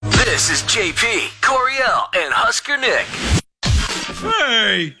This is JP, Coriel, and Husker Nick.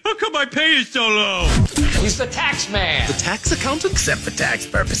 Hey, how come my pay is so low? He's the tax man. The tax accountant? Except for tax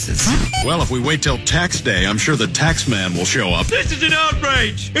purposes. Well, if we wait till tax day, I'm sure the tax man will show up. This is an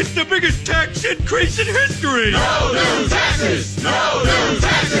outrage. It's the biggest tax increase in history. No new taxes. No new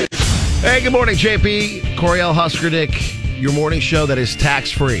taxes. Hey, good morning, JP, Coriel, Husker Nick. Your morning show that is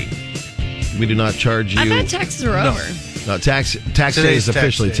tax-free. We do not charge you. I bet taxes are over. No, tax day is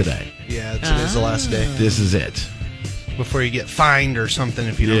officially today. Yeah, today's the last day. This is it. Before you get fined or something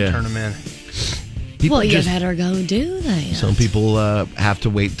if you don't turn them in. Well, you better go do that. Some people have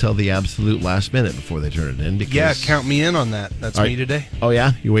to wait till the absolute last minute before they turn it in. Because, yeah, count me in on that. That's me today. Oh,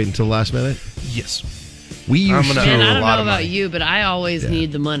 yeah? You wait until the last minute? Yes. We used to. And I don't know about you, but I always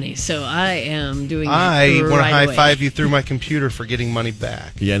need the money, so I am doing it I want to right high away. five you through my computer for getting money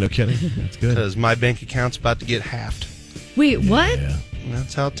back. Yeah, no kidding. That's good. Because my bank account's about to get halved. Wait, what? Yeah.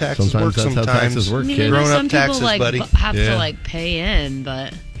 That's how taxes Sometimes work. that's how taxes work, kid. Grown-up taxes, people, buddy. have to pay in,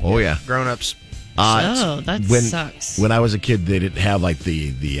 but Oh, yeah. Grown-ups. that sucks. When I was a kid, they didn't have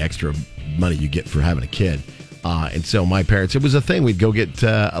the extra money you get for having a kid. And so my parents, it was a thing. We'd go get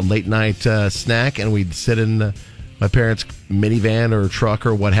a late night snack and we'd sit in my parents' minivan or truck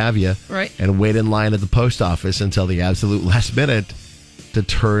or what have you. Right. And wait in line at the post office until the absolute last minute to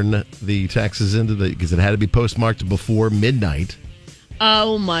turn the taxes into because it had to be postmarked before midnight.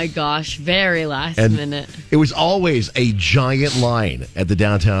 Oh my gosh, very last minute. It was always a giant line at the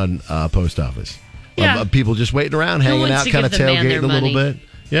downtown post office. Yeah. Of people just waiting around, hanging wants out, to kind of give the man their tailgating a little money. bit.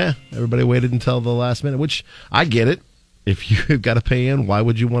 Yeah, everybody waited until the last minute, which I get it. If you've got to pay in, why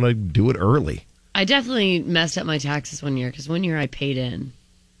would you want to do it early? I definitely messed up my taxes one year because one year I paid in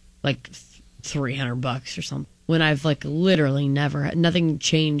like $300 or something. When I've literally nothing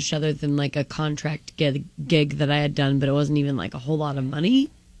changed other than a contract gig that I had done, but it wasn't even a whole lot of money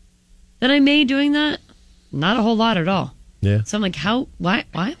that I made doing that. Not a whole lot at all. Yeah. So I'm like, why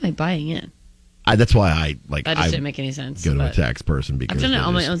am I buying in? That's why I That just didn't make any sense. Go to a tax person because I've done it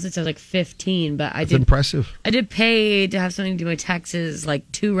on my own since I was 15, but That's impressive. I did pay to have something do my taxes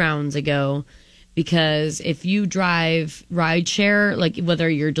 2 rounds ago. Because if you drive rideshare, whether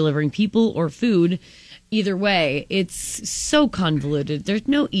you're delivering people or food, either way, it's so convoluted. There's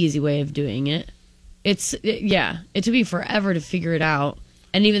no easy way of doing it. It took me forever to figure it out.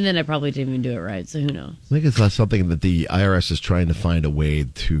 And even then, I probably didn't even do it right, so who knows? I think it's something that the IRS is trying to find a way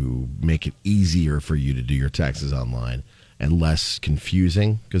to make it easier for you to do your taxes online and less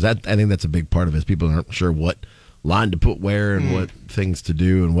confusing. Because I think that's a big part of it. Is people aren't sure what line to put where and what things to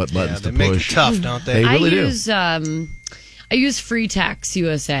do and what buttons to push. They make it tough, don't they? They really do. I use Free Tax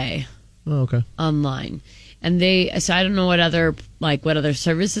USA. Oh, okay. Online. And so I don't know what other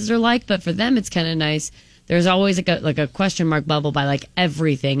services are like, but for them it's kind of nice. There's always a question mark bubble by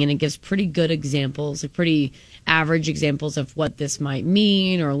everything, and it gives pretty good examples, pretty average examples of what this might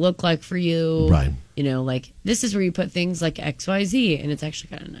mean or look like for you. Right. This is where you put things like XYZ, and it's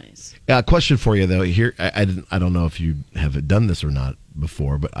actually kind of nice. Question for you though. Here, I don't know if you have done this or not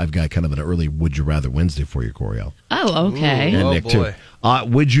before, but I've got kind of an early Would You Rather Wednesday for you, Coriel. Oh, okay. And Nick too.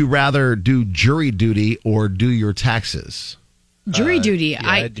 Would you rather do jury duty or do your taxes? Jury duty.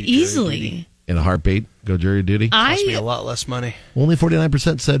 I'd do jury easily. duty. In a heartbeat, go jury duty? Cost me a lot less money. Only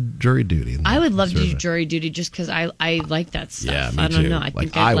 49% said jury duty. I would love to do jury duty just because I like that stuff. Yeah, me I don't too. know. I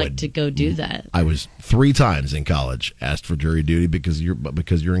think I'd like to go do that. I was 3 times in college asked for jury duty because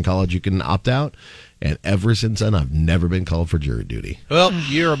you're in college, you can opt out. And ever since then, I've never been called for jury duty. Well,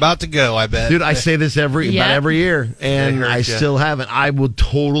 you're about to go, I bet. Dude, I say this about every year, and I still haven't. I would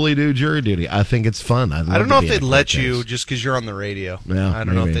totally do jury duty. I think it's fun. I don't know if they'd let you just because you're on the radio. Yeah, I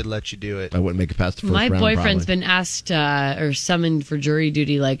don't know if they'd let you do it. I wouldn't make it past the first round. My boyfriend's probably. been asked or summoned for jury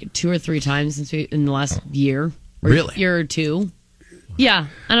duty 2 or 3 times in the last year. Or Really? Year or 2. Yeah.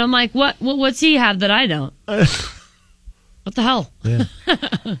 And I'm like, what's he have that I don't? What the hell? Yeah.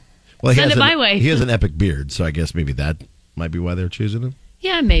 Well, Send it my way. He has an epic beard, so I guess maybe that might be why they're choosing him.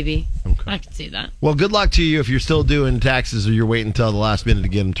 Yeah, maybe. Okay. I can see that. Well, good luck to you if you're still doing taxes or you're waiting until the last minute to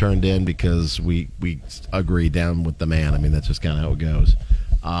get them turned in because we agree down with the man. I mean, that's just kind of how it goes.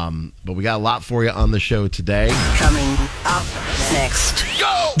 But we got a lot for you on the show today. Coming up next.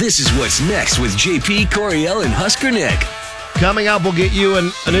 Go! This is what's next with JP, Coriel, and Husker Nick. Coming up, we'll get you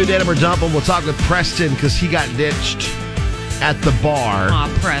a new Datum or Dump, and we'll talk with Preston because he got ditched at the bar.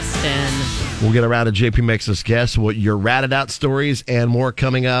 Aw, Preston. We'll get around to JP Makes Us Guess, what your ratted out stories and more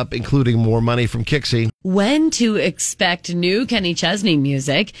coming up, including more money from Kixie. When to expect new Kenny Chesney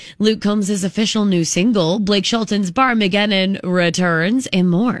music, Luke Combs' official new single, Blake Shelton's Barmageddon returns, and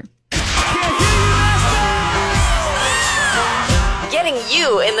more. Getting keeping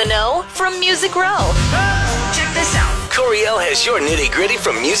you in the know from Music Row. Check this out. Coriel has your nitty gritty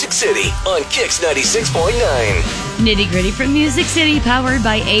from Music City on Kix 96.9. Nitty Gritty from Music City, powered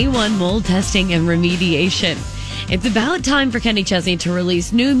by A1 Mold Testing and Remediation. It's about time for Kenny Chesney to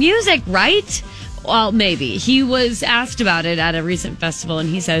release new music, right? Well, maybe. He was asked about it at a recent festival, and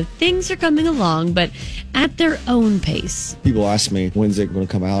he said things are coming along, but at their own pace. People ask me, when's it going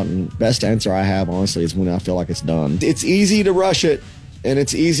to come out? And best answer I have, honestly, is when I feel like it's done. It's easy to rush it, and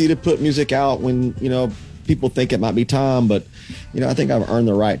it's easy to put music out when, people think it might be time, but, I think I've earned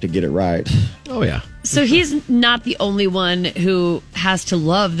the right to get it right. Oh, yeah. So he's not the only one who has to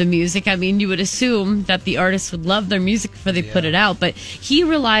love the music. I mean, you would assume that the artists would love their music before they put it out, but he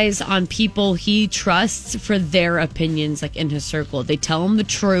relies on people he trusts for their opinions, like in his circle. They tell him the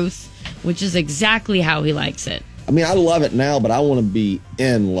truth, which is exactly how he likes it. I mean, I love it now, but I want to be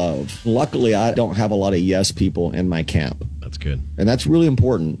in love. Luckily, I don't have a lot of yes people in my camp. That's good. And that's really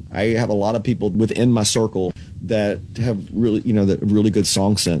important. I have a lot of people within my circle that have really, that really good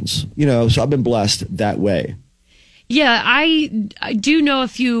song sense. So I've been blessed that way. Yeah, I do know a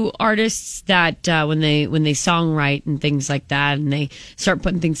few artists that when they songwrite and things like that, and they start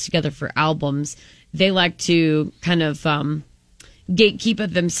putting things together for albums, they like to kind of gatekeep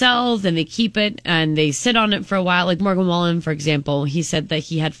it themselves, and they keep it and they sit on it for a while. Like Morgan Wallen, for example, he said that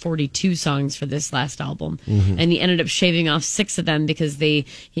he had 42 songs for this last album, and he ended up shaving off 6 of them because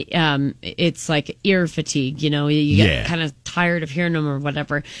it's like ear fatigue. You get kind of tired of hearing them or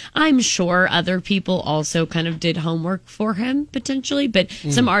whatever. I'm sure other people also kind of did homework for him potentially, but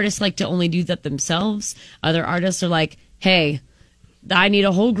some artists like to only do that themselves. Other artists are like, hey, I need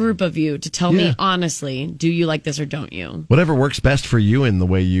a whole group of you to tell me honestly, do you like this or don't you? Whatever works best for you in the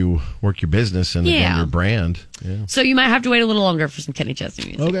way you work your business and again, your brand. Yeah. So you might have to wait a little longer for some Kenny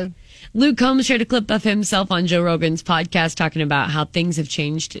Chesney music. Okay. Luke Combs shared a clip of himself on Joe Rogan's podcast talking about how things have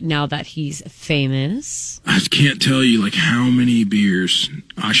changed now that he's famous. I can't tell you how many beers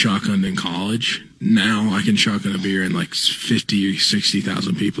I shotgunned in college. Now I can shotgun a beer and 50 or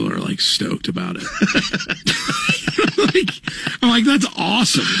 60,000 people are stoked about it. I'm like, that's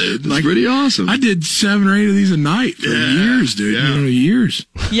awesome, dude. Pretty awesome. I did 7 or 8 of these a night for years, dude. Years.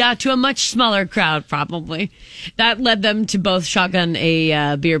 Yeah, to a much smaller crowd, probably. That led them to both shotgun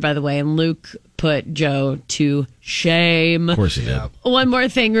a beer, by the way, and Luke put Joe to shame. Of course he did. One more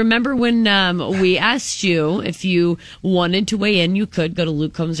thing. Remember when we asked you if you wanted to weigh in, you could go to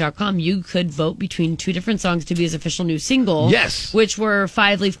lukecombs.com. You could vote between 2 different songs to be his official new single. Yes. Which were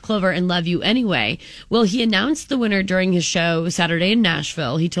 5 Leaf Clover and Love You Anyway. Well, he announced the winner during his show Saturday in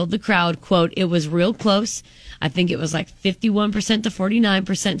Nashville. He told the crowd, quote, "It was real close. I think it was 51% to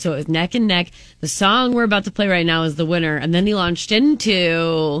 49%, so it was neck and neck. The song we're about to play right now is the winner." And then he launched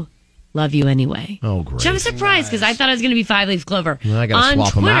into Love You Anyway. Oh, great. Which I was surprised because I thought it was going to be 5 Leaf Clover. Well, I gotta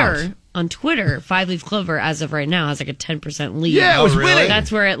swap them out. On Twitter, 5 Leaf Clover, as of right now, has a 10% lead. Yeah, it was winning.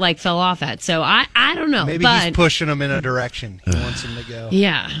 That's where it fell off at. So I don't know. Maybe he's pushing them in a direction. He wants them to go.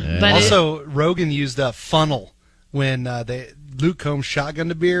 Yeah. But also, Rogan used a funnel when Luke Combs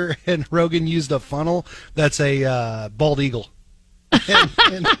shotgunned a beer, and Rogan used a funnel that's a bald eagle.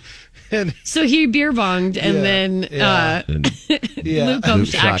 And so he beer bonged, and then Luke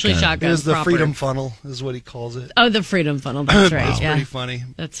Combs actually shotgunned. It was the proper. Freedom Funnel, is what he calls it. Oh, the Freedom Funnel. That's right. That's yeah. pretty funny.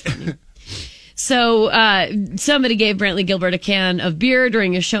 That's funny. So somebody gave Brantley Gilbert a can of beer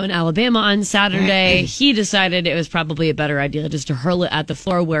during a show in Alabama on Saturday. He decided it was probably a better idea just to hurl it at the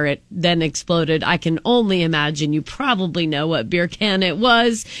floor where it then exploded. I can only imagine you probably know what beer can it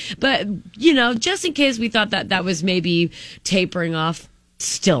was. But, just in case we thought that was maybe tapering off,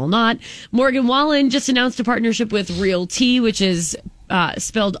 still not. Morgan Wallen just announced a partnership with Real Tea, which is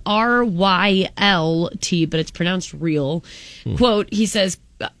spelled RYLT, but it's pronounced real. Quote, he says,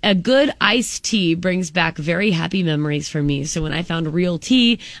 "A good iced tea brings back very happy memories for me. So when I found Real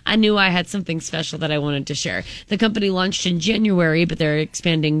Tea, I knew I had something special that I wanted to share." The company launched in January, but they're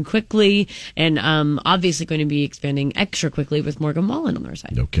expanding quickly and obviously going to be expanding extra quickly with Morgan Wallen on their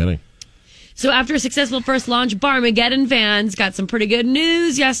side. No kidding. So after a successful first launch, Barmageddon fans got some pretty good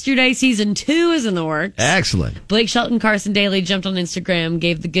news yesterday. Season 2 is in the works. Excellent. Blake Shelton, Carson Daly jumped on Instagram,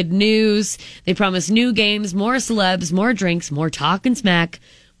 gave the good news. They promised new games, more celebs, more drinks, more talk and smack,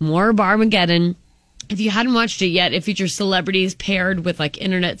 more Barmageddon. If you hadn't watched it yet, it features celebrities paired with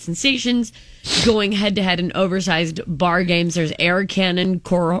internet sensations going head to head in oversized bar games. There's air cannon,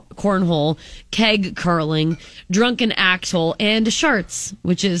 cornhole, keg curling, drunken axhole, and sharts,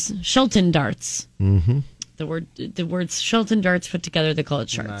 which is Shelton darts. Mm-hmm. The words Shelton darts put together, they call it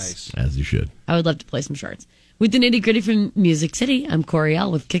sharts. Nice. As you should. I would love to play some sharts. With the nitty gritty from Music City, I'm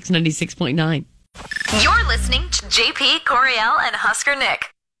Coriel with Kix 96.9. You're listening to JP, Coriel, and Husker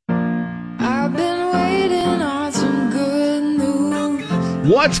Nick. I've been waiting on some good news.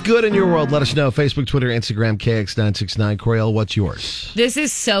 What's good in your world? Let us know. Facebook, Twitter, Instagram, KX969. Coriel, what's yours? This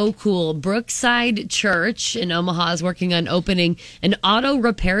is so cool. Brookside Church in Omaha is working on opening an auto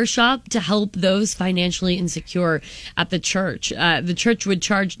repair shop to help those financially insecure at the church. The church would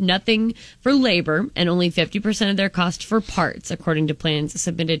charge nothing for labor and only 50% of their cost for parts, according to plans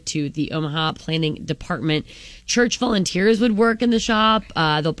submitted to the Omaha Planning Department. Church volunteers would work in the shop.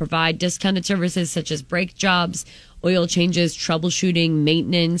 They'll provide discounted services such as brake jobs, oil changes, troubleshooting,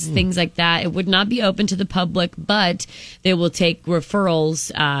 maintenance, things like that. It would not be open to the public, but they will take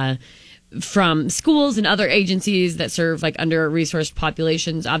referrals from schools and other agencies that serve like under-resourced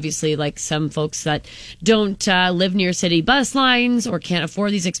populations. Obviously, like some folks that don't live near city bus lines or can't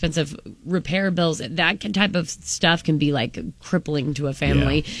afford these expensive repair bills. That type of stuff can be like crippling to a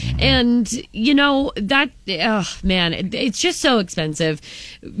family. Yeah. And, you know, that, it's just so expensive.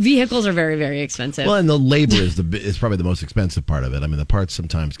 Vehicles are very, very expensive. Well, and the labor is probably the most expensive part of it. I mean, the parts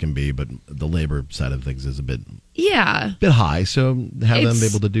sometimes can be, but the labor side of things is a bit high. So have them be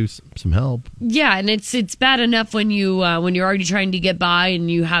able to do some help. Yeah, and it's bad enough when you're already trying to get by and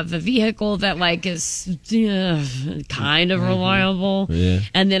you have a vehicle that like is kind of reliable. Yeah.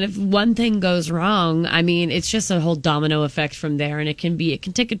 And then if one thing goes wrong, I mean, it's just a whole domino effect from there, and it can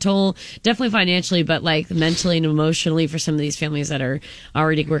take a toll, definitely financially, but like mentally and emotionally for some of these families that are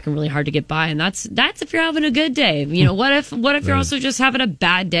already working really hard to get by. And that's if you're having a good day. You know, what if you're also just having a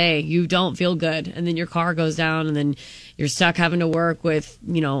bad day? You don't feel good, and then your car goes down, and then you're stuck having to work with,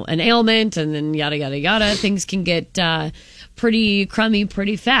 you know, an ailment, and then yada, yada, yada. Things can get pretty crummy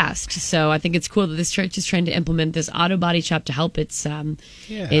pretty fast. So I think it's cool that this church is trying to implement this auto body shop to help its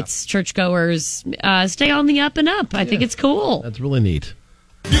churchgoers stay on the up and up. I think it's cool. That's really neat.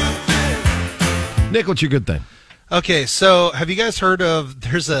 Nick, what's your good thing? Okay, so have you guys heard of,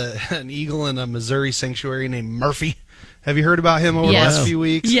 there's an eagle in a Missouri sanctuary named Murphy? Have you heard about him over the last few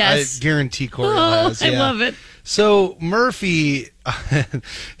weeks? Yes. I guarantee Coriel has. I love it. So Murphy,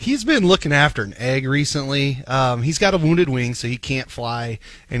 he's been looking after an egg recently. He's got a wounded wing, so he can't fly,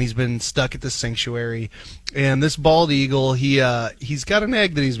 and he's been stuck at this sanctuary. And this bald eagle, he's got an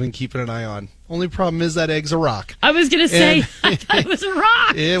egg that he's been keeping an eye on. Only problem is that egg's a rock. I was going to say, I thought it was a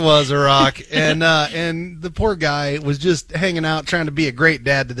rock. It was a rock. And the poor guy was just hanging out trying to be a great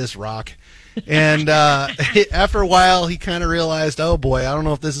dad to this rock. And after a while, he kind of realized, oh boy, I don't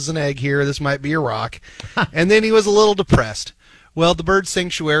know if this is an egg here. This might be a rock. And then he was a little depressed. Well, the bird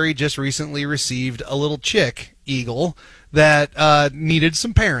sanctuary just recently received a little chick eagle that needed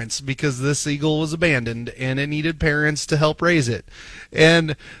some parents because this eagle was abandoned and it needed parents to help raise it.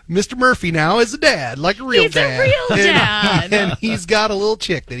 And Mr. Murphy now is a dad, like a real dad. He's a real dad. And he's got a little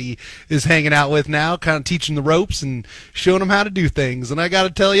chick that he is hanging out with now, kind of teaching the ropes and showing him how to do things. And I got to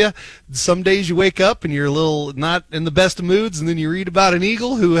tell you, some days you wake up and you're a little not in the best of moods, and then you read about an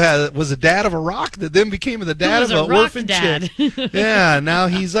eagle who was a dad of a rock that then became the dad of an orphan chick. Yeah, now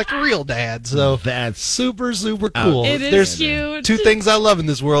he's like a real dad. So that's super, super cool. There's cute. Two things I love in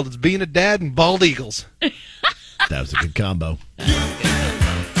this world. It's being a dad and bald eagles. That was a good combo.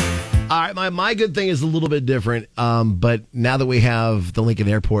 All right, my good thing is a little bit different, but now that we have the Lincoln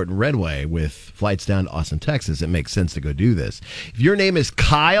Airport and Redway with flights down to Austin, Texas, it makes sense to go do this. If your name is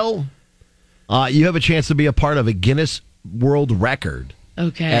Kyle, you have a chance to be a part of a Guinness World Record.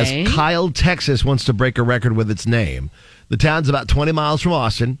 Okay. As Kyle, Texas wants to break a record with its name. The town's about 20 miles from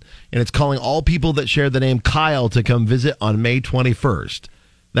Austin, and it's calling all people that share the name Kyle to come visit on May 21st.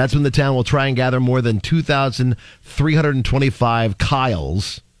 That's when the town will try and gather more than 2,325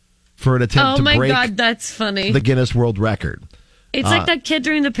 Kyles for an attempt to break God, that's funny. the Guinness World Record. It's like that kid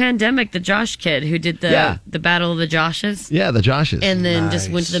during the pandemic, the Josh kid, who did the Battle of the Joshes. Yeah, the Joshes. And then just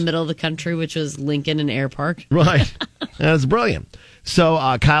went to the middle of the country, which was Lincoln and Air Park. Right. That's brilliant. So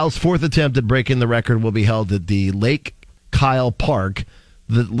Kyle's fourth attempt at breaking the record will be held at the Lake Kyle Park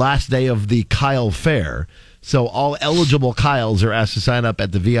the last day of the Kyle Fair. So all eligible Kyles are asked to sign up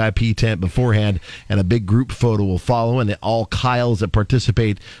at the VIP tent beforehand, and a big group photo will follow, and all Kyles that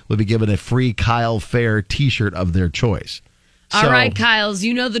participate will be given a free Kyle Fair t-shirt of their choice. All right, Kyles,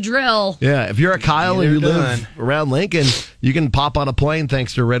 you know the drill. Yeah, if you're a Kyle and you live around Lincoln, you can pop on a plane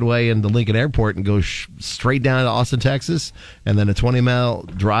thanks to Redway and the Lincoln Airport and go straight down to Austin, Texas, and then a 20-mile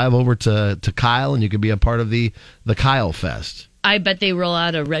drive over to Kyle, and you can be a part of the Kyle Fest. I bet they roll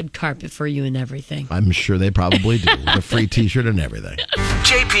out a red carpet for you and everything. I'm sure they probably do. With a free t-shirt and everything.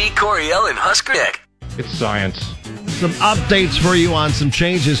 JP, Coriel, and Husker Nick. It's science. some updates for you on some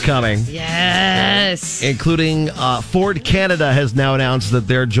changes coming. Yes. Including Ford Canada has now announced that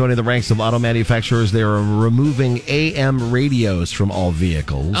they're joining the ranks of auto manufacturers. They are removing AM radios from all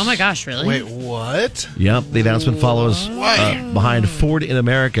vehicles. Oh my gosh, really? Wait, what? Yep, the announcement follows behind Ford in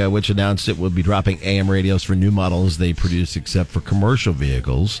America, which announced it would be dropping AM radios for new models they produce except for commercial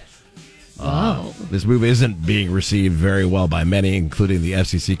vehicles. This move isn't being received very well by many, including the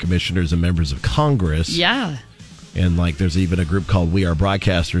FCC commissioners and members of Congress. Yeah. And there's even a group called We Are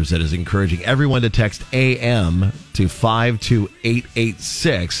Broadcasters that is encouraging everyone to text AM to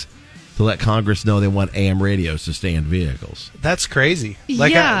 52886 to let Congress know they want AM radios to stay in vehicles. That's crazy.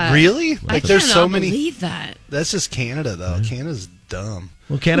 Really? I There's so many. believe that. That's just Canada, though. Canada's dumb.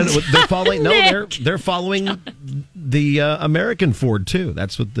 Well, Canada, they're following. No, they're following the American Ford too.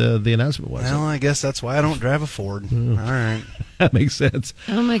 That's what the announcement was. Well, I guess that's why I don't drive a Ford. All right, that makes sense.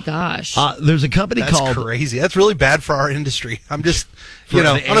 Oh my gosh. There's a company called. That's crazy. That's really bad for our industry. I'm just, on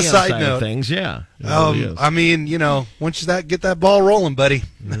the a AM side note, of things, yeah. It really is. I mean, once you get that ball rolling, buddy.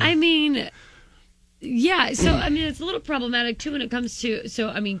 I mean, yeah. So I mean, it's a little problematic too when it comes to. So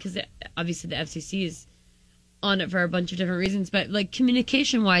I mean, because obviously the FCC is on it for a bunch of different reasons, but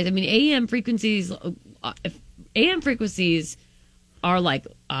communication wise, I mean, AM frequencies are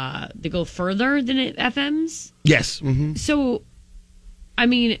they go further than FMs. Yes. Mm-hmm. So, I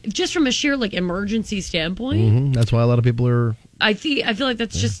mean, just from a sheer emergency standpoint, that's why a lot of people are. I feel like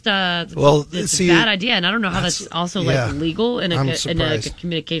that's just it's see, a bad idea, and I don't know how that's also legal in a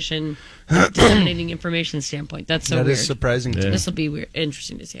communication disseminating information standpoint. That's so weird. That is surprising. Yeah. This will be weird,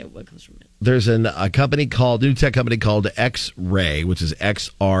 interesting to see what comes from it. There's a new tech company called X-Ray, which is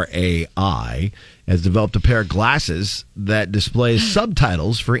XRAI, has developed a pair of glasses that displays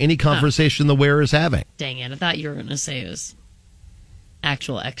subtitles for any conversation the wearer is having. Dang it! I thought you were going to say it was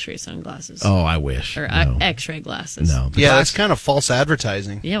actual X-ray sunglasses. Oh, I wish. Or no. X-ray glasses. No. That's kind of false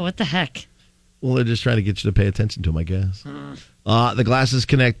advertising. Yeah, what the heck? Well, they're just trying to get you to pay attention to them, I guess. The glasses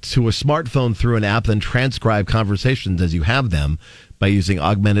connect to a smartphone through an app, then transcribe conversations as you have them by using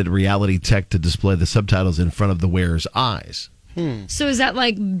augmented reality tech to display the subtitles in front of the wearer's eyes. So is that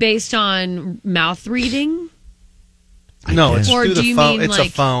based on mouth reading? No, it's or through do the you phone. mean It's a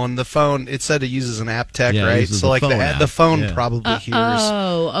phone. The phone, it said it uses an app tech, right? So the phone probably hears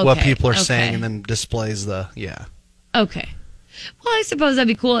what people are saying and then displays Okay. Well, I suppose that'd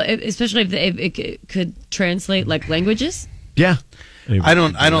be cool, especially if it could translate languages. Yeah. I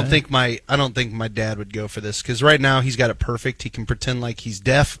don't think my dad would go for this because right now he's got it perfect. He can pretend like he's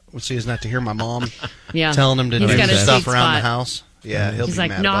deaf, so he doesn't have to hear my mom telling him to do stuff around the house. Yeah, he'll he's be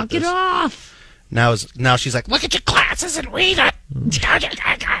mad about knock it off. Now she's like, look at your glasses and read it.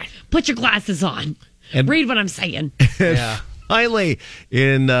 Put your glasses on and read what I'm saying. Yeah. Finally,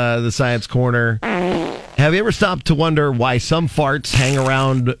 in the Science Corner, have you ever stopped to wonder why some farts hang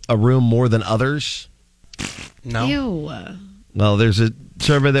around a room more than others? No. Ew. Well, there's a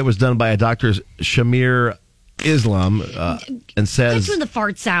survey that was done by a Dr. Shamir Islam and says... That's when the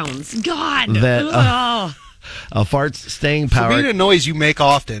fart sounds. God. That a fart's staying power... For me, a noise you make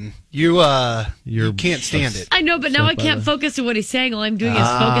often, you can't stand it. I know, but now I can't focus on what he's saying. All I'm doing is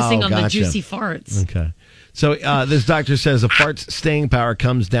focusing on the juicy farts. Okay. So this doctor says a fart's staying power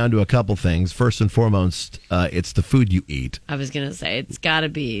comes down to a couple things. First and foremost, it's the food you eat. I was going to say, it's got to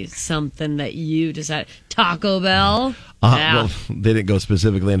be something that you decide. Taco Bell? Well, they didn't go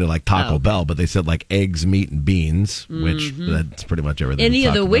specifically into Taco Bell, but they said eggs, meat, and beans, which that's pretty much everything. Any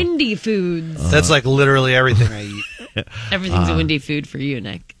of the windy foods. That's literally everything I eat. Everything's a windy food for you,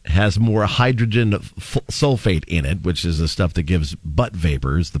 Nick. Has more hydrogen sulfate in it, which is the stuff that gives butt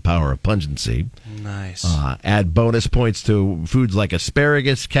vapors the power of pungency. Nice. Add bonus points to foods like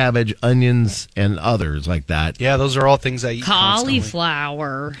asparagus, cabbage, onions, and others like that. Yeah, those are all things I eat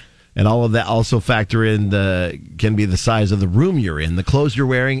Cauliflower. Constantly. And all of that also factor in can be the size of the room you're in, the clothes you're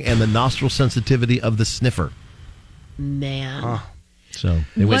wearing, and the nostril sensitivity of the sniffer. Man. Huh. So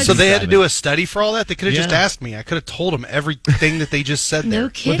they had to do a study for all that? They could have just asked me. I could have told them everything that they just said there. No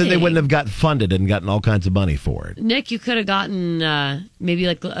kidding. Well, then they wouldn't have gotten funded and gotten all kinds of money for it. Nick, you could have gotten maybe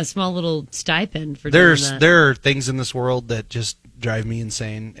a small little stipend for doing that. There are things in this world that just drive me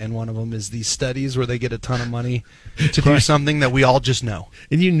insane, and one of them is these studies where they get a ton of money to do something that we all just know.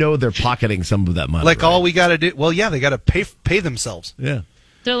 And they're pocketing some of that money. All we got to do, they got to pay themselves. Yeah.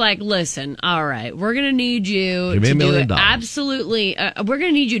 They're like, listen, all right, we're going to need you to do it. Absolutely. We're going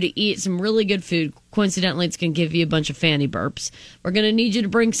to need you to eat some really good food. Coincidentally, it's going to give you a bunch of fanny burps. We're going to need you to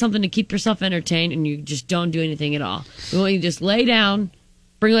bring something to keep yourself entertained, and you just don't do anything at all. We want you to just lay down,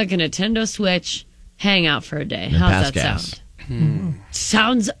 bring a Nintendo Switch, hang out for a day. And how's that gas. sound?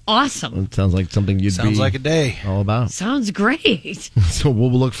 Sounds awesome. It sounds like something you'd Sounds be like a day. all about. Sounds great. So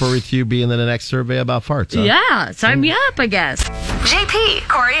we'll look forward to you being in the next survey about farts. Huh? Yeah, sign me up, I guess. JP,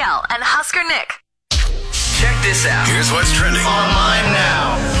 Coriel, and Husker Nick. Check this out. Here's what's trending online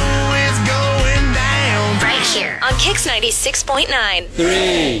now. It's going down. Right here on Kix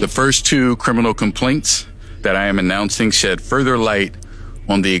 96.9. The first two criminal complaints that I am announcing shed further light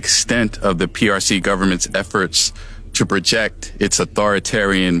on the extent of the PRC government's efforts to project its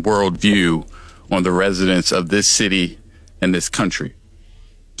authoritarian worldview on the residents of this city and this country.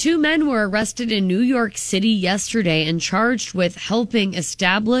 2 men were arrested in New York City yesterday and charged with helping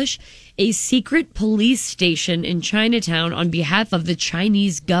establish a secret police station in Chinatown on behalf of the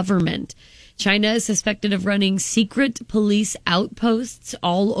Chinese government. China is suspected of running secret police outposts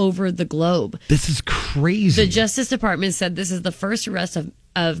all over the globe. This is crazy. The Justice Department said this is the first arrest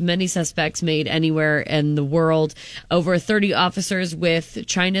of many suspects made anywhere in the world. Over 30 officers with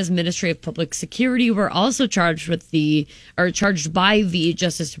China's Ministry of Public Security were also charged by the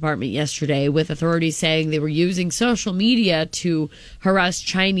Justice Department yesterday, with authorities saying they were using social media to harass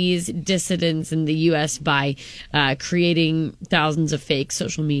Chinese dissidents in the U.S. by creating thousands of fake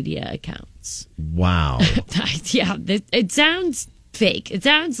social media accounts. Wow. Yeah, it sounds fake. It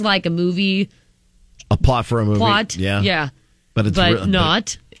sounds like a movie. A plot for a movie. Yeah. But it's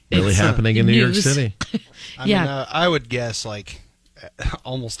not really happening in New York City. I mean, I would guess like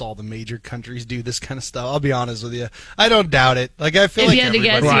almost all the major countries do this kind of stuff. I'll be honest with you. I don't doubt it. Like I feel if like you had to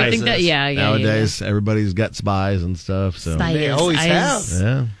guess, everybody you think that, yeah. Nowadays, everybody's got spies and stuff. So they always have.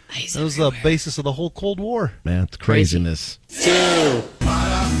 Yeah. That was the basis of the whole Cold War. Man, it's craziness.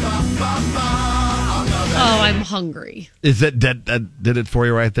 Oh, I'm hungry. Is that did it for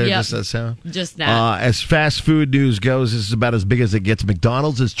you right there? Yep. Just that sound? Just that. As fast food news goes, this is about as big as it gets.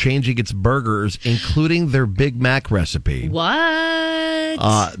 McDonald's is changing its burgers, including their Big Mac recipe. What?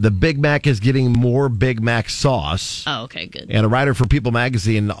 The Big Mac is getting more Big Mac sauce. Oh, okay, good. And a writer for People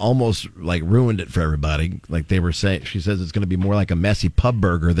magazine almost like ruined it for everybody. Like they were saying, she says it's going to be more like a messy pub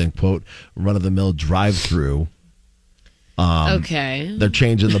burger than, quote, run-of-the-mill drive-through. Okay. They're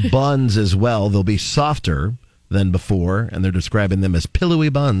changing the buns as well. They'll be softer than before, and they're describing them as pillowy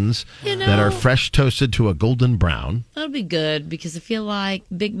buns that are fresh toasted to a golden brown. That'll be good because I feel like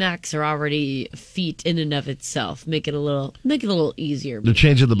Big Macs are already a feat in and of itself. Make it a little easier. They're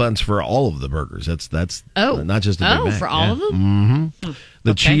changing the buns for all of the burgers. That's not just a Big Mac. For all of them? Mm-hmm.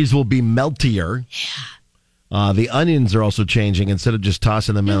 The cheese will be meltier. Yeah. The onions are also changing. Instead of just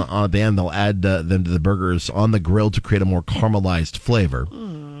tossing them on at the end, they'll add them to the burgers on the grill to create a more caramelized flavor.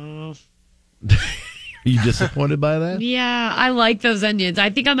 Are you disappointed by that? Yeah, I like those onions. I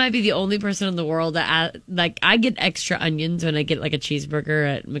think I might be the only person in the world that I get extra onions when I get like a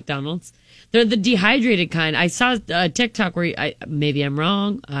cheeseburger at McDonald's. They're the dehydrated kind. I saw a TikTok where maybe I'm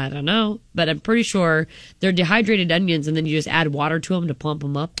wrong. I don't know, but I'm pretty sure they're dehydrated onions, and then you just add water to them to plump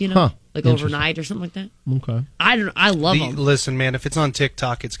them up. Like overnight or something like that. Okay. I love them. Listen, man, if it's on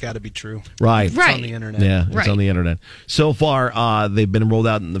TikTok, it's got to be true. Right. It's on the internet. Yeah, it's on the internet. So far, they've been rolled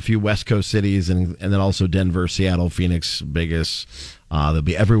out in a few West Coast cities, and then also Denver, Seattle, Phoenix, Vegas. They'll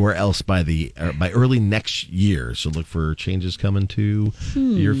be everywhere else by early next year. So look for changes coming to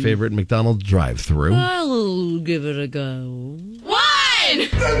your favorite McDonald's drive-thru. I'll give it a go. 1!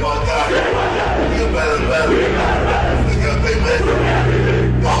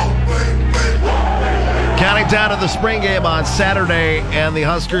 Counting down to the spring game on Saturday, and the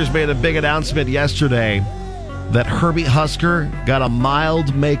Huskers made a big announcement yesterday that Herbie Husker got a mild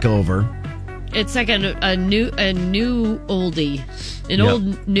makeover. It's like a new oldie, old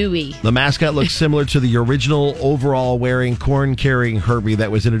newie. The mascot looks similar to the original overall-wearing, corn-carrying Herbie that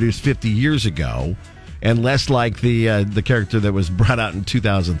was introduced 50 years ago, and less like the character that was brought out in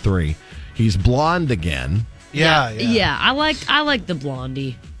 2003. He's blonde again. Yeah. I like the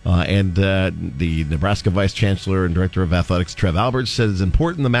blondie. And the Nebraska Vice Chancellor and Director of Athletics, Trev Alberts, said it's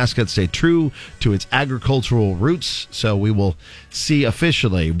important the mascot stay true to its agricultural roots. So we will see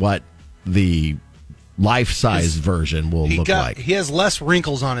officially what the life-size version will look like. He has less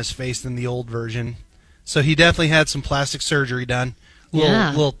wrinkles on his face than the old version. So he definitely had some plastic surgery done.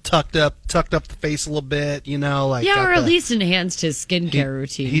 Little tucked up the face a little bit, or at least enhanced his skincare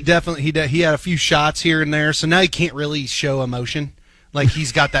routine. He had a few shots here and there, so now he can't really show emotion. Like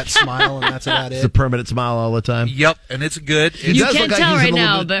he's got that smile, and that's about it. It's a permanent smile all the time. Yep, and it's good. You can't tell right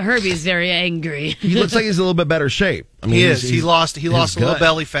now, but Herbie's very angry. He looks like he's in a little bit better shape. I mean, he is. He lost a little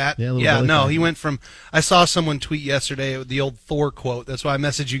belly fat. Yeah, belly fat. He went from. I saw someone tweet yesterday the old Thor quote. That's why I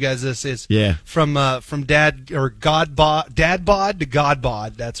messaged you guys. This is from dad or dad bod to God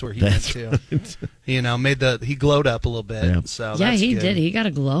bod. That's where he went to. Right. He glowed up a little bit. Yeah. So he good. did. He got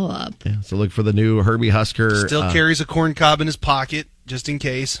a glow up. Yeah. So look for the new Herbie Husker. Still carries a corn cob in his pocket just in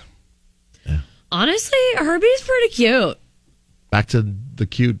case. Yeah. Honestly, Herbie's pretty cute. Back to the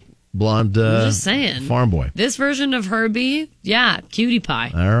cute blonde I'm just saying. farm boy. This version of Herbie, cutie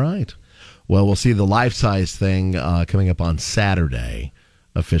pie. All right. Well, we'll see the life-size thing coming up on Saturday,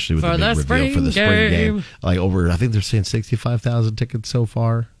 officially with the big reveal for the spring game. Like I think they're saying 65,000 tickets so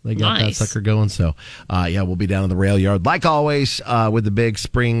far. They got that sucker going. So, we'll be down in the rail yard. Like always, with the big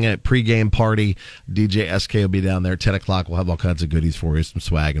spring pregame party. DJ SK will be down there 10 o'clock. We'll have all kinds of goodies for you, some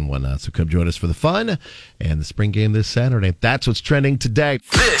swag and whatnot. So come join us for the fun and the spring game this Saturday. That's what's trending today.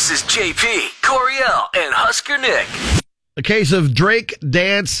 This is JP, Coriel, and Husker Nick. A case of Drake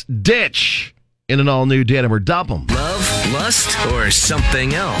Dance Ditch in an all-new Datum or Dump 'Em. Love, lust, or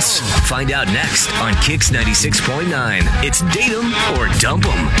something else? Find out next on Kix 96.9. It's Date 'Em or Dump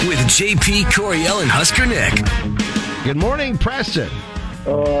 'Em with JP, Coriel, and Husker Nick. Good morning, Preston.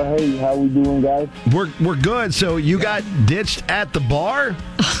 Hey, how we doing, guys? We're good. So you got ditched at the bar?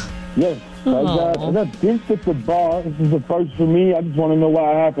 Yes. I got ditched at the bar. This is the first for me. I just want to know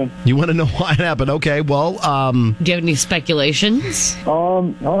why it happened. You want to know why it happened? Okay, well, do you have any speculations? I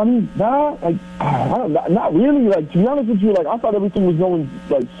mean, not really. Like, to be honest with you, like, I thought everything was going,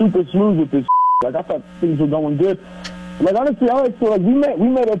 like, super smooth with this. Like, I thought things were going good. Like, honestly, so, like, we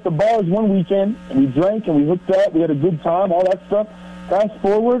met at the bars one weekend, and we drank, and we hooked up, we had a good time, all that stuff. Fast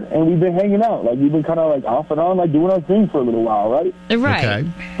forward, and we've been hanging out. Like, we've been kind of, like, off and on, like, doing our thing for a little while, right? Right. Okay.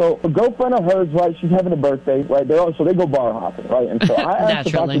 So a girlfriend of hers, right, she's having a birthday, right? So they go bar hopping, right? And so I asked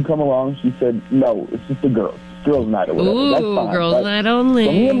if I could come along. She said, no, it's just a girls night or whatever. Ooh, that's fine, girls' right? night only.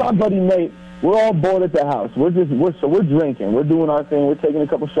 So me and my buddy Nate, we're all bored at the house. We're drinking. We're doing our thing. We're taking a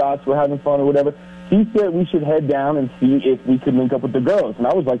couple shots. We're having fun or whatever. He said we should head down and see if we could link up with the girls. And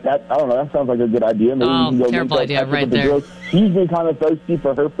I was like, I don't know, that sounds like a good idea. Maybe we can go terrible link idea up right with the there. girls. She's been kind of thirsty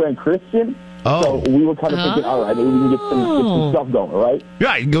for her friend Christian. So we were kind of thinking, all right, maybe we can get some stuff going, right?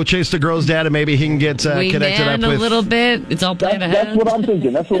 Yeah, you can go chase the girl's dad and maybe he can get connected up with... a little bit. It's all planned ahead. That's what I'm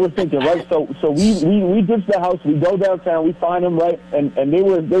thinking. That's what we're thinking, right? So we ditch the house. We go downtown. We find them, right? And they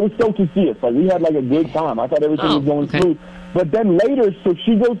were stoked to see us. Like, we had, like, a good time. I thought everything was going smooth. But then later, so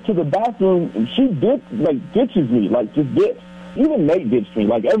she goes to the bathroom, and she ditches me, like, just dips. Even Nate ditched me.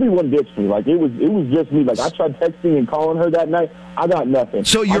 Like, everyone ditched me. Like, it was just me. Like, I tried texting and calling her that night. I got nothing.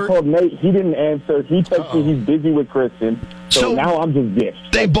 So I called Nate. He didn't answer. He texted me. He's busy with Kristen. So now I'm just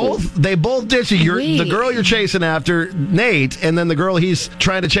ditched. They both ditched you. The girl you're chasing after, Nate, and then the girl he's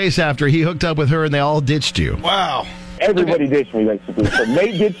trying to chase after, he hooked up with her, and they all ditched you. Wow. Everybody ditched me, basically. So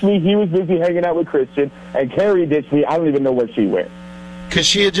Nate ditched me. He was busy hanging out with Christian. And Carrie ditched me. I don't even know where she went. Because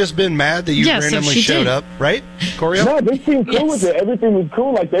she had just been mad that you randomly showed up, right, Coriel? No, they seemed cool with it. Everything was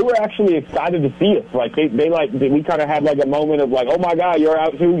cool. Like, they were actually excited to see us. Like, we kind of had, like, a moment of, like, oh, my God, you're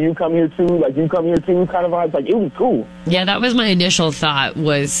out, too. You come here, too. Like, you come here, too, kind of vibes. Like, it was cool. Yeah, that was my initial thought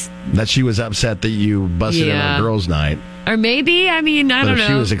was... That she was upset that you busted in on girls' night. Or maybe, I mean, I don't know. If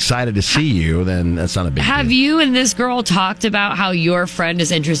she was excited to see you, then that's not a big deal. Have you and this girl talked about how your friend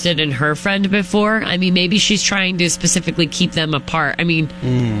is interested in her friend before? I mean, maybe she's trying to specifically keep them apart. I mean,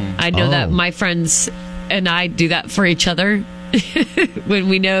 I know that my friends and I do that for each other when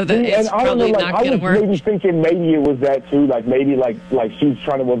we know that it's probably not going to work. I was maybe thinking maybe it was that too. Like, maybe like she's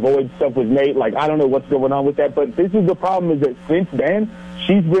trying to avoid stuff with Nate. Like, I don't know what's going on with that. But this is the problem, is that since then,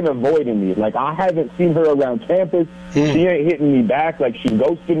 she's been avoiding me. Like, I haven't seen her around campus. She ain't hitting me back. Like, she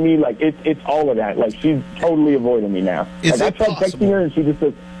ghosted me. Like, it's all of that. Like, she's totally avoiding me now. I tried texting her, and she just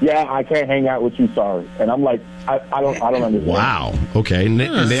says, yeah, I can't hang out with you, sorry. And I'm like, I don't understand. Wow. Okay.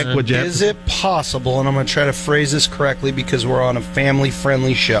 Nick, would you Is it possible, and I'm going to try to phrase this correctly because we're on a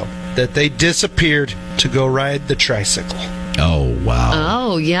family-friendly show, that they disappeared to go ride the tricycle? Oh, wow.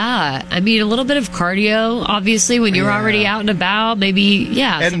 Oh, yeah. I mean, a little bit of cardio, obviously, when you're already out and about. Maybe,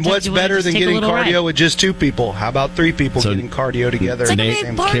 And what's better than getting cardio with just two people? How about three people getting cardio together? It's like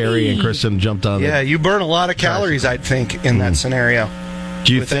Nate, Carrie, and Kristen jumped on. Yeah, you burn a lot of calories, I'd think, in that scenario.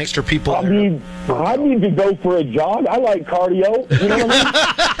 Do you with think extra people? I mean, I need to go for a jog. I like cardio. You know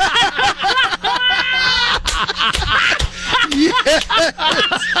what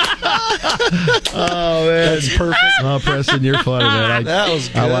Oh, man. That's perfect. Oh, Preston, you're funny, man. That was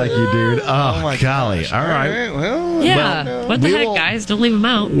good. I like you, dude. Oh, my golly. gosh. All right. Well, Yeah. What the heck, guys? Don't leave them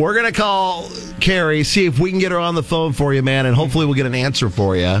out. We're going to call Carrie, see if we can get her on the phone for you, man, and hopefully we'll get an answer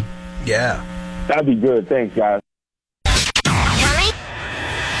for you. yeah. That'd be good. Thanks, guys.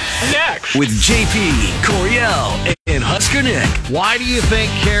 Next with JP, Coriel, and Husker Nick. Why do you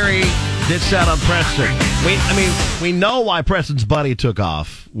think Carrie ditched out on Preston? We know why Preston's buddy took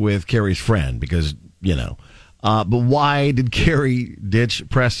off with Carrie's friend because, but why did Carrie ditch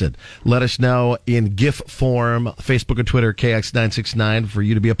Preston? Let us know in GIF form, Facebook and Twitter, KX969, for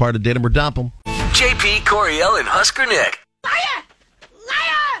you to be a part of Date 'em or Dump 'em. JP, Coriel, and Husker Nick. Liar!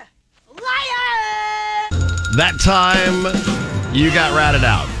 Liar! Liar! That time you got ratted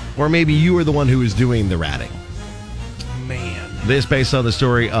out. Or maybe you were the one who was doing the ratting. Man. This based on the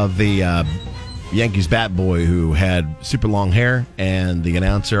story of the Yankees bat boy who had super long hair, and the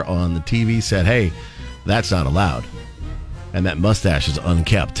announcer on the TV said, hey, that's not allowed. And that mustache is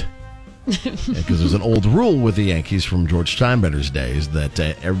unkept. Because there's an old rule with the Yankees from George Steinbrenner's days that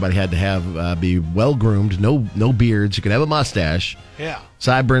everybody had to have be well-groomed, no beards. You could have a mustache. Yeah.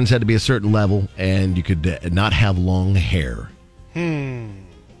 Sideburns had to be a certain level, and you could not have long hair.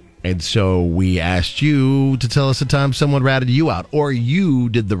 And so we asked you to tell us a time someone ratted you out, or you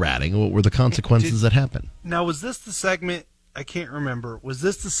did the ratting. What were the consequences that happened? Now, was this the segment? I can't remember. Was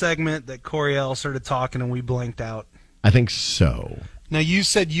this the segment that Coriel started talking and we blanked out? I think so. Now, you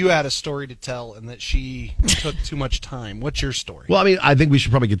said you had a story to tell and that she took too much time. What's your story? Well, I think we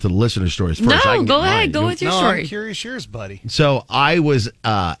should probably get to the listener stories first. No, go ahead. Go with your story. I'm curious yours, buddy. So I was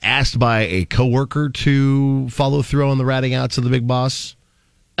asked by a coworker to follow through on the ratting outs of the big boss.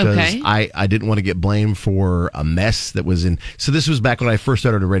 Okay. I didn't want to get blamed for a mess that was in. So this was back when I first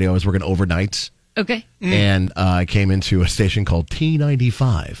started on radio. I was working overnights. Okay. And I came into a station called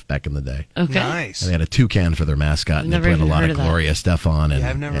T95 back in the day. Okay. Nice. And they had a toucan for their mascot, and they put a lot of Gloria Stefan and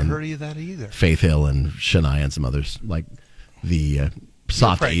I've never heard of that either. Faith Hill and Shania and some others, like the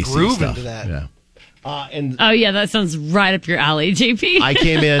soft AC groove stuff. into that. Yeah. Oh, yeah, that sounds right up your alley, JP. I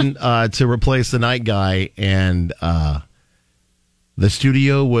came in to replace the night guy, and the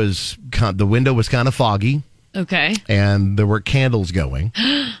studio was the window was kind of foggy. Okay. And there were candles going.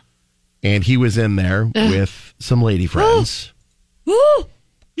 And he was in there with some lady friends. Woo! And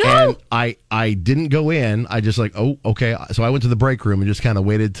No! I didn't go in. I just oh, okay. So I went to the break room and just kind of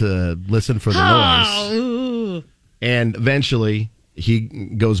waited to listen for the noise. Ooh. And eventually he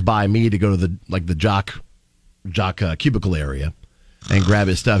goes by me to go to the jock cubicle area and grab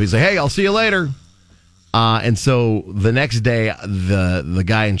his stuff. He's like, hey, I'll see you later. And so the next day, the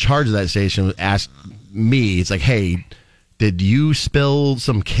guy in charge of that station asked me, it's like, hey, did you spill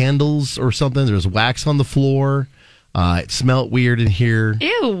some candles or something? There was wax on the floor. It smelled weird in here.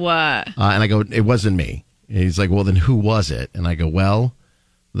 Ew. And I go, it wasn't me. And he's like, well, then who was it? And I go, well,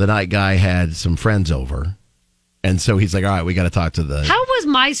 the night guy had some friends over. And so he's like, all right, we got to talk to the... How was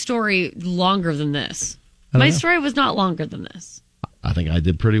my story longer than this? My story was not longer than this. I think I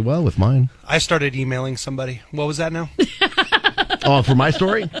did pretty well with mine. I started emailing somebody. What was that now? Oh, for my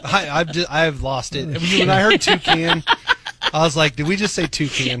story? I've lost it. When I heard toucan, I was like, did we just say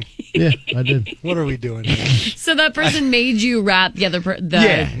toucan? Yeah, I did. What are we doing here? So that person made you rat the other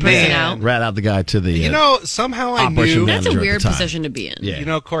person out? Rat out the guy to the somehow I knew. That's a weird position to be in. Yeah.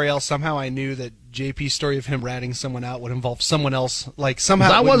 Coriel, somehow I knew that JP's story of him ratting someone out would involve someone else. Like,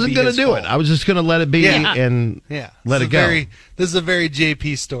 somehow I wasn't going to do it. I was just going to let it be and let it go. This is a very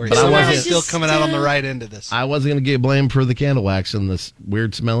JP story. But so I wasn't still coming out on the right end of this. I wasn't going to get blamed for the candle wax and this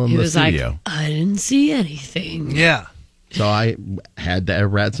weird smell in the studio. Like, I didn't see anything. Yeah. So I had to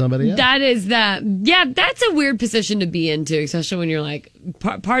rat somebody out. That's a weird position to be into, especially when you're like,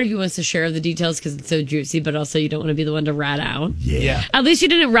 part of you wants to share the details because it's so juicy, but also you don't want to be the one to rat out. Yeah. At least you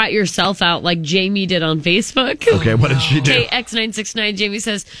didn't rat yourself out like Jamie did on Facebook. Okay, what did she do? KX969, Jamie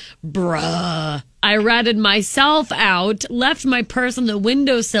says, bruh. I ratted myself out, left my purse on the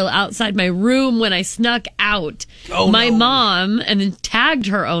windowsill outside my room when I snuck out. My mom, and then tagged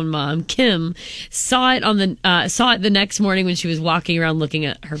her own mom, Kim, saw it the next morning when she was walking around looking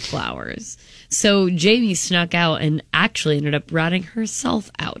at her flowers. So Jamie snuck out and actually ended up ratting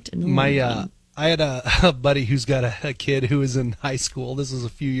herself out. I had a buddy who's got a kid who was in high school. This was a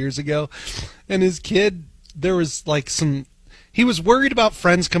few years ago, and his kid, there was like some. He was worried about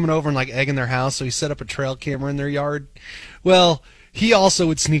friends coming over and like egging their house, so he set up a trail camera in their yard. Well, he also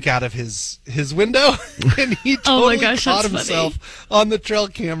would sneak out of his window, and he totally caught himself on the trail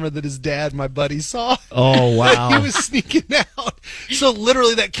camera that his dad, my buddy, saw. Oh, wow. He was sneaking out. So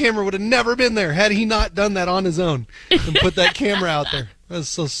literally that camera would have never been there had he not done that on his own and put that camera out there. That was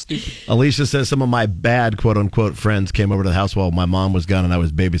so stupid. Alicia says some of my bad, quote-unquote, friends came over to the house while my mom was gone and I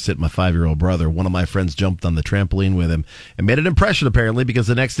was babysitting my 5-year-old brother. One of my friends jumped on the trampoline with him and made an impression, apparently, because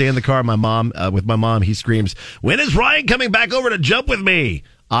the next day in the car, with my mom, he screams, "When is Ryan coming back over to jump with me?"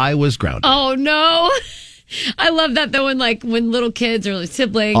 I was grounded. Oh, no. I love that though, when little kids or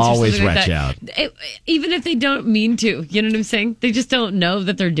siblings always or rat like you out. Even if they don't mean to, you know what I'm saying? They just don't know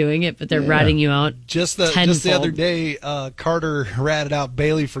that they're doing it, but they're ratting you out. Just the other day, Carter ratted out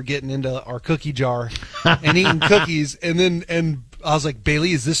Bailey for getting into our cookie jar and eating cookies, and I was like,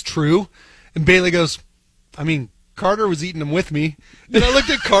 Bailey, is this true? And Bailey goes, I mean, Carter was eating them with me, and I looked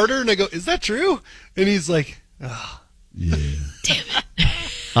at Carter and I go, is that true? And he's like, oh. Yeah. Damn it.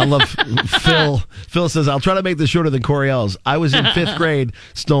 I love Phil. Phil says, I'll try to make this shorter than Coriel's. I was in 5th grade,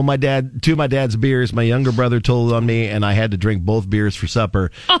 stole two of my dad's beers. My younger brother told on me, and I had to drink both beers for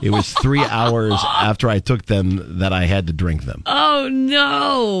supper. It was 3 hours after I took them that I had to drink them. Oh,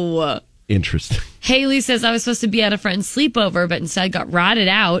 no. Interesting. Haley says, I was supposed to be at a friend's sleepover, but instead got ratted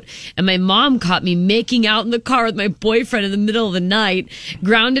out, and my mom caught me making out in the car with my boyfriend in the middle of the night,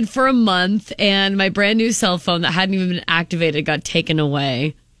 grounded for a month, and my brand new cell phone that hadn't even been activated got taken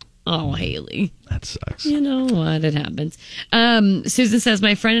away. Oh, Haley. That sucks. You know what? It happens. Susan says,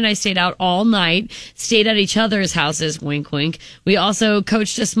 my friend and I stayed out all night, stayed at each other's houses, wink, wink. We also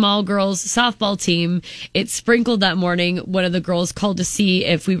coached a small girls softball team. It sprinkled that morning. One of the girls called to see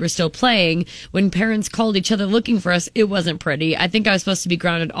if we were still playing. When parents called each other looking for us, it wasn't pretty. I think I was supposed to be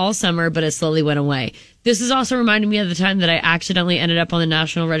grounded all summer, but it slowly went away. This is also reminding me of the time that I accidentally ended up on the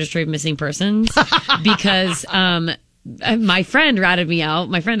National Registry of Missing Persons because, my friend ratted me out.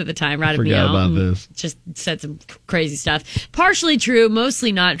 My friend at the time ratted me out. Forgot about this. Just said some crazy stuff. Partially true,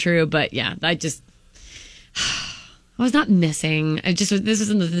 mostly not true. But yeah, I was not missing. This was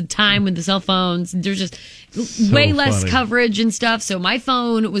in the time when the cell phones, there's just way less coverage and stuff. So my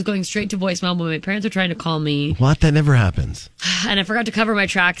phone was going straight to voicemail when my parents were trying to call me. What? That never happens. And I forgot to cover my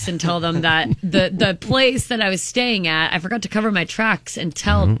tracks and tell them that the place that I was staying at, I forgot to cover my tracks and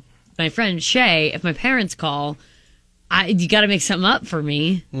tell my friend Shay, if my parents call, you got to make something up for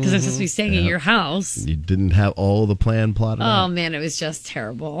me because I'm supposed to be staying at your house. You didn't have all the plan plotted out. Oh, man, it was just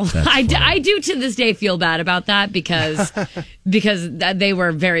terrible. I do to this day feel bad about that because they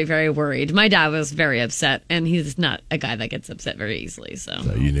were very, very worried. My dad was very upset, and he's not a guy that gets upset very easily. So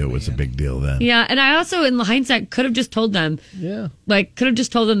you knew it was a big deal then. Yeah, and I also, in hindsight, could have just told them. Yeah. Could have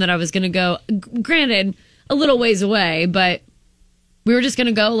just told them that I was going to go, granted, a little ways away, but we were just going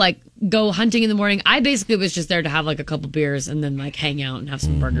to go hunting in the morning. I basically was just there to have a couple beers and then hang out and have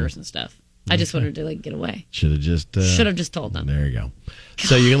some burgers and stuff. I just wanted to get away. Should have just told them. There you go.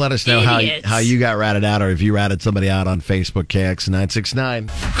 So you can let us know how you got ratted out, or if you ratted somebody out on Facebook. KX969.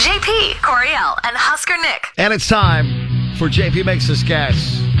 JP, Coriel, and Husker Nick. And it's time for JP Makes Us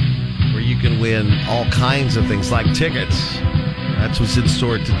Guess, where you can win all kinds of things like tickets. That's what's in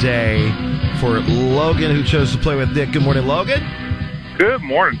store today for Logan, who chose to play with Nick. Good morning, Logan. Good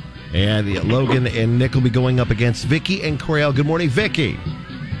morning. And Logan and Nick will be going up against Vicky and Coriel. Good morning, Vicky.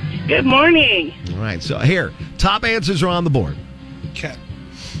 Good morning. All right, so here, top answers are on the board. Okay.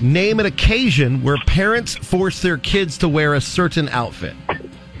 Name an occasion where parents force their kids to wear a certain outfit.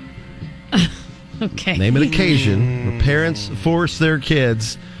 Okay. Name an occasion where parents force their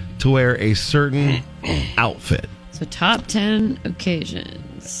kids to wear a certain outfit. So top 10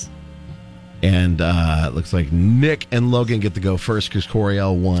 occasions. And it looks like Nick and Logan get to go first because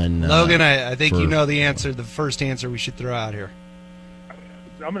Coriel won. Logan, I think you know the answer. The first answer we should throw out here.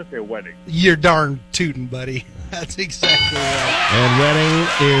 I'm going to say wedding. You're darn tootin', buddy. That's exactly right. And wedding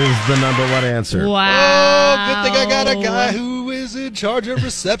is the number one answer. Wow. Oh, good thing I got a guy who is in charge of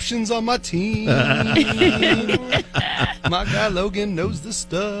receptions on my team. My guy Logan knows the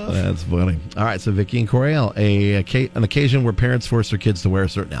stuff. That's funny. All right, so Vicky and Coriel, an occasion where parents force their kids to wear a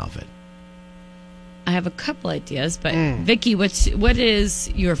certain outfit. I have a couple ideas, but Vicky, what is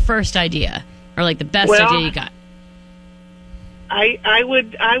your first idea, or the best idea you got? I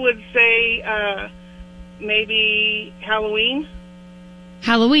would say maybe Halloween.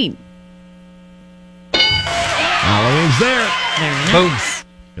 Halloween. Halloween's there. Boom.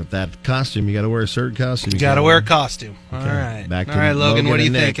 Got that costume. You got to wear a certain costume. You got to wear a costume. Okay. All right. Back to all right, Logan, what do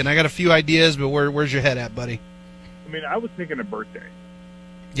you Nick. think? And I got a few ideas, but where's your head at, buddy? I mean, I was thinking a birthday.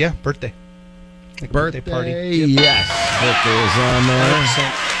 Yeah, birthday. Birthday party. Yes. Birthday is on there.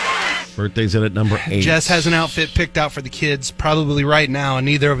 100%. Birthday's in at number 8. Jess has an outfit picked out for the kids probably right now, and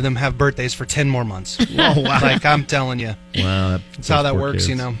neither of them have birthdays for 10 more months. Oh, wow. I'm telling you. Wow. That's how that works,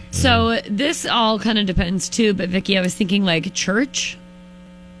 you know. So this all kind of depends, too. But, Vicky, I was thinking, church.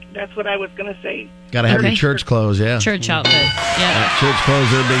 That's what I was going to say. Got to have your church clothes, yeah. Church outfit, yeah. Church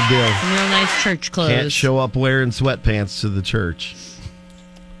clothes are a big deal. Some real nice church clothes. Can't show up wearing sweatpants to the church.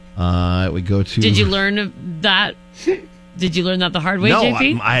 We go to... Did you learn that... Did you learn that the hard way, no,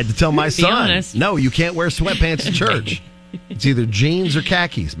 JP? I had to tell my son. Honest. No, you can't wear sweatpants to church. It's either jeans or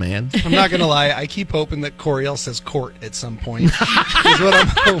khakis, man. I'm not gonna lie. I keep hoping that Coriel says court at some point. Is what I'm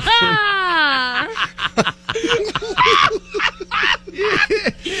hoping.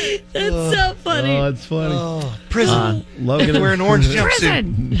 That's so funny. Oh, it's funny. Prison. Logan, wear an orange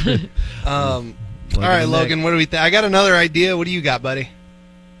Prison. jumpsuit. All right, Logan. What do we think? I got another idea. What do you got, buddy?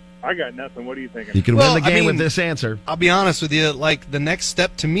 I got nothing. What are you thinking? You can win the game with this answer. I'll be honest with you. Like, the next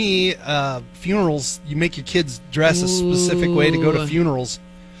step to me, funerals, you make your kids dress a specific way to go to funerals.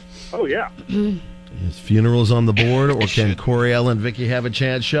 Oh, yeah. Is funerals on the board, or can Coriel and Vicky have a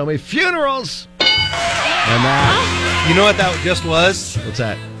chance? Show me funerals. And that. You know what that just was? What's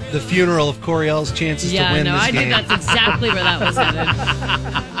that? The funeral of Coriel's chances to win this I game. think that's exactly where that was headed.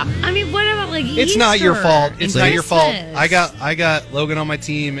 I mean, what about like It's not your Easter fault. and It's not your fault. Christmas? I got Logan on my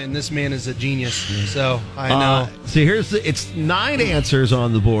team, and this man is a genius. So I know. See, it's 9 answers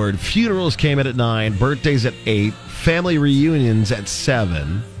on the board. Funerals came in at 9, birthdays at 8, family reunions at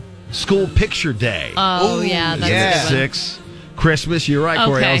 7, school picture day. Oh, yeah, that's a good one. 6, Christmas. You're right,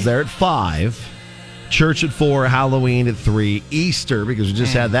 Okay. Coriel's there at 5. Church at 4, Halloween at 3, Easter, because we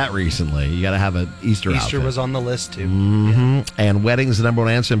just had that recently. You got to have an Easter Easter outfit. was on the list, too. Mm-hmm. And wedding's the number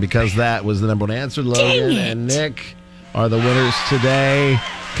one answer, and because that was the number one answer, Logan and Nick are the winners today.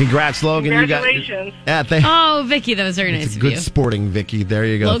 Congrats, Logan. Congratulations. Oh, Vicky, that was very nice It's of good you. sporting, Vicky. There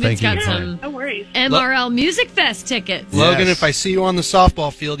you go. Logan's Thank you. got some No worries. MRL Music Fest tickets. Logan, if I see you on the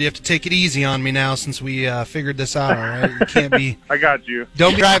softball field, you have to take it easy on me now since we figured this out, all right? You can't be... I got you.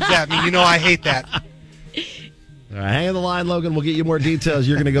 Don't be drives at me. You know I hate that. All right, hang on the line, Logan. We'll get you more details.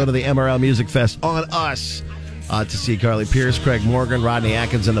 You're going to go to the MRL Music Fest on us to see Carly Pierce, Craig Morgan, Rodney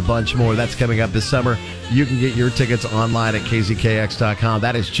Atkins, and a bunch more. That's coming up this summer. You can get your tickets online at kzkx.com.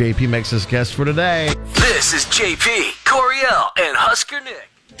 That is JP Makes Us Guest for today. This is JP, Coriel, and Husker Nick.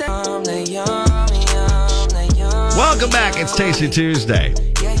 Welcome back. It's Tasty Tuesday.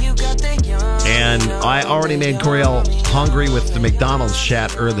 And I already made Coriel hungry with the McDonald's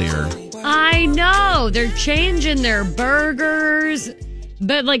chat earlier. I know. They're changing their burgers.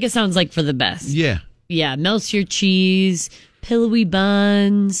 But like it sounds like for the best. Yeah. Yeah, melts your cheese, pillowy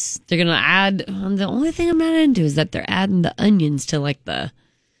buns. They're going to add, the only thing I'm not into is that they're adding the onions to like the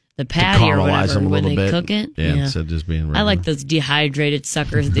patty or caramelize whatever them a when little they bit. cook it. Yeah, instead of just being regular. I like those dehydrated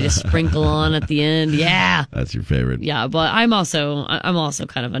suckers they just sprinkle on at the end. Yeah. That's your favorite. Yeah, but I'm also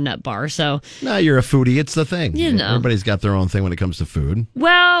kind of a nut bar, so. No, you're a foodie. It's the thing. You know. Everybody's got their own thing when it comes to food.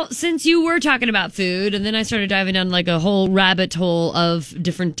 Well, since you were talking about food, and then I started diving down like a whole rabbit hole of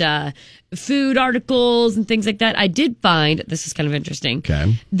different food articles and things like that, I did find, this is kind of interesting,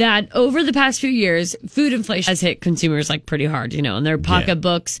 that over the past few years, food inflation has hit consumers like pretty hard, you know, in their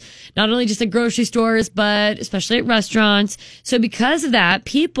pocketbooks, not only just at grocery stores, but especially at restaurants. So because of that,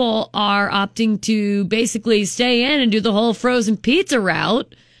 people are opting to basically stay in and do the whole frozen pizza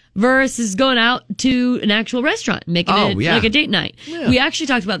route versus going out to an actual restaurant, making it like a date night. Yeah. We actually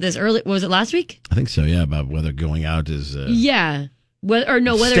talked about this earlier. Was it last week? I think so, yeah, about whether going out is... yeah. Whether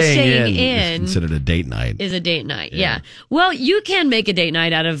staying in is considered a date night. is a date night. Yeah. Well, you can make a date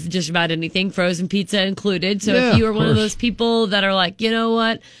night out of just about anything, frozen pizza included. So Yeah, if you are of one of course. those people that are like, you know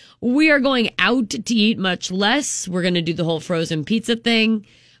what, we are going out to eat much less. We're going to do the whole frozen pizza thing.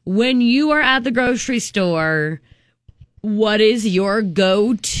 When you are at the grocery store, what is your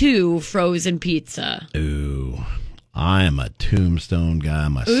go-to frozen pizza? Ooh, I am a Tombstone guy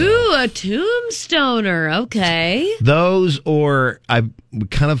myself. Ooh, a Tombstoner. Okay. Those, or I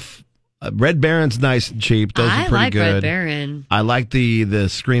kind of... Red Baron's nice and cheap. Those I are pretty like good. Red Baron. I like the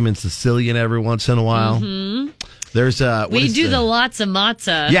Screaming Sicilian every once in a while. Mm-hmm. There's We do the lots of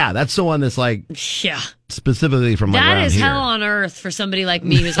matzah. Yeah, that's the one that's like Yeah. specifically from That around is here. hell on earth for somebody like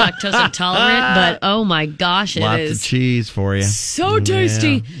me who's lactose intolerant, but oh my gosh, it Lots is of cheese for you. so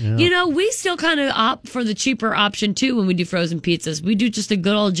tasty. Yeah. You know, we still kind of opt for the cheaper option too when we do frozen pizzas. We do just a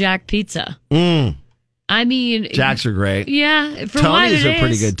good old Jack pizza. I mean, Jacks are great. yeah, for what Tony's it are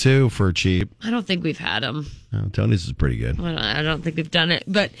pretty is. good too for cheap. I don't think we've had them. No, Tony's is pretty good. I don't think we've done it,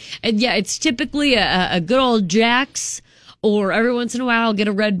 but yeah, it's typically a good old Jack's, or every once in a while I'll get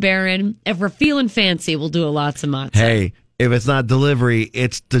a Red Baron. If we're feeling fancy, we'll do a lots of matzah. Hey, if it's not delivery,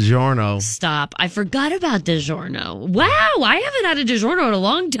 it's DiGiorno. Stop. I forgot about DiGiorno. Wow, I haven't had a DiGiorno in a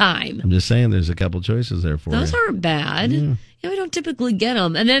long time. I'm just saying, there's a couple choices there for Those you. aren't bad. Yeah, we don't typically get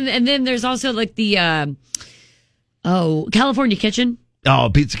them. And then there's also like the California Kitchen. Oh,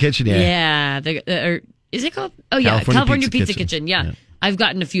 Pizza Kitchen, yeah. Yeah, or is it called? Oh yeah, California Pizza Kitchen. Yeah. I've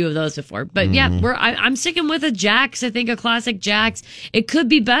gotten a few of those before, but yeah, I'm sticking with a Jack's. I think a classic Jack's. It could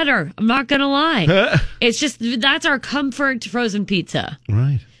be better. I'm not gonna lie. It's just that's our comfort frozen pizza.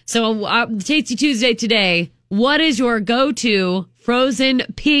 Right. So Tasty Tuesday today. what is your go-to frozen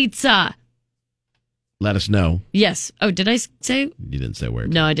pizza? Let us know. Yes. Oh, did I say? You didn't say where.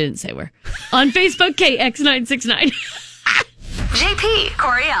 No, I didn't say where. On Facebook, KX969. JP,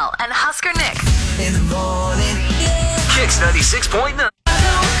 Coriel, and Husker Nick. In the morning. Kicks 96.9.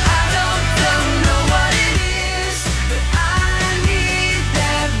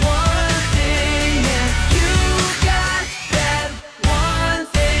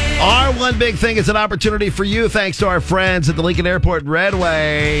 Our one big thing is an opportunity for you, thanks to our friends at the Lincoln Airport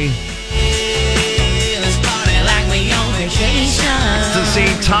Redway, to see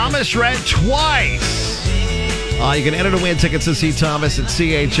Thomas Rhett twice. You can enter to win tickets to see Thomas at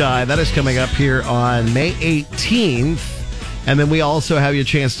CHI. That is coming up here on May 18th. And then we also have your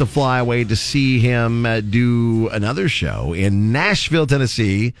chance to fly away to see him do another show in Nashville,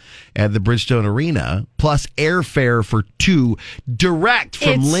 Tennessee at the Bridgestone Arena, plus airfare for 2 direct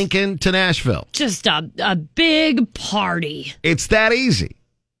from Lincoln to Nashville. Just a big party. It's that easy.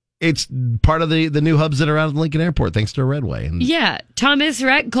 It's part of the new hubs that are out of Lincoln Airport, thanks to Redway. And Yeah, Thomas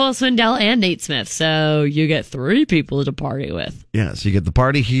Rhett, Cole Swindell, and Nate Smith. So you get 3 people to party with. yeah, so you get the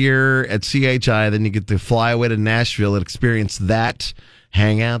party here at CHI, then you get to fly away to Nashville and experience that.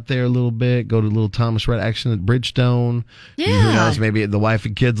 Hang out there a little bit, go to a little Thomas Rhett action at Bridgestone. Yeah. Who knows, maybe the wife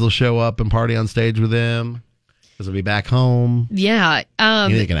and kids will show up and party on stage with them because they'll be back home. Yeah.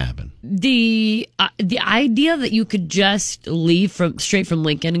 Anything can happen. The idea that you could just leave straight from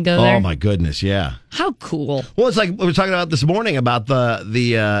Lincoln and go there. Oh my goodness, yeah. How cool. Well, it's like we were talking about this morning about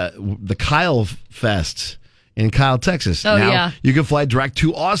the Kyle Fest in Kyle, Texas. Oh, now, yeah. You can fly direct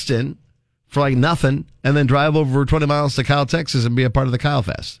to Austin for like nothing and then drive over 20 miles to Kyle, Texas and be a part of the Kyle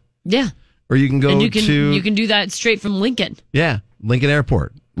Fest. Yeah. Or you can go and you can do that straight from Lincoln. Yeah, Lincoln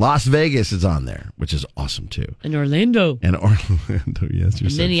Airport. Las Vegas is on there, which is awesome too. And Orlando. And Orlando, yes. You're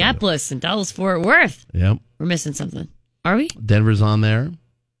And so Minneapolis and Dallas Fort Worth. Yep. We're missing something. Are we? Denver's on there.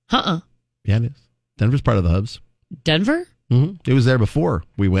 Yeah, it is. Denver's part of the hubs. Denver? Mm-hmm. It was there before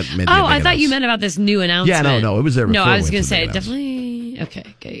we went. I thought you meant about this new announcement. Yeah, no, it was there before. No, I was we going to went say, definitely.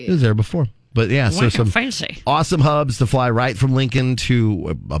 Okay. It was there before. But yeah, so some fancy. Awesome hubs to fly right from Lincoln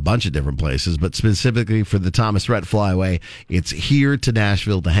to a bunch of different places, but specifically for the Thomas Rhett flyaway, it's here to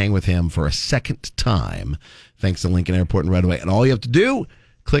Nashville to hang with him for a second time, thanks to Lincoln Airport and Redway. And all you have to do,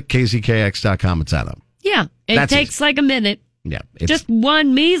 click kzkx.com and sign up. Yeah, it takes like a minute. Yeah. Just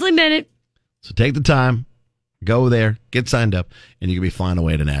one measly minute. So take the time, go there, get signed up, and you can be flying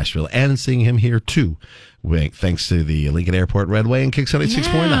away to Nashville and seeing him here too, thanks to the Lincoln Airport Redway and Kicks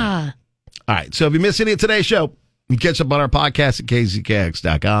 96.9. Yeah. All right, so if you missed any of today's show, you can catch up on our podcast at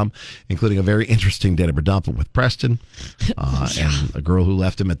kzkx.com, including a very interesting Date or Dump with Preston and a girl who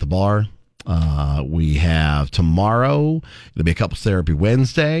left him at the bar. We have tomorrow, it'll be a Couples Therapy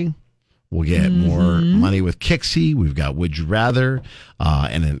Wednesday. We'll get more money with Kixie. We've got Would You Rather.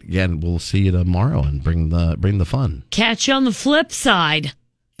 And then, again, we'll see you tomorrow and bring the fun. Catch you on the flip side.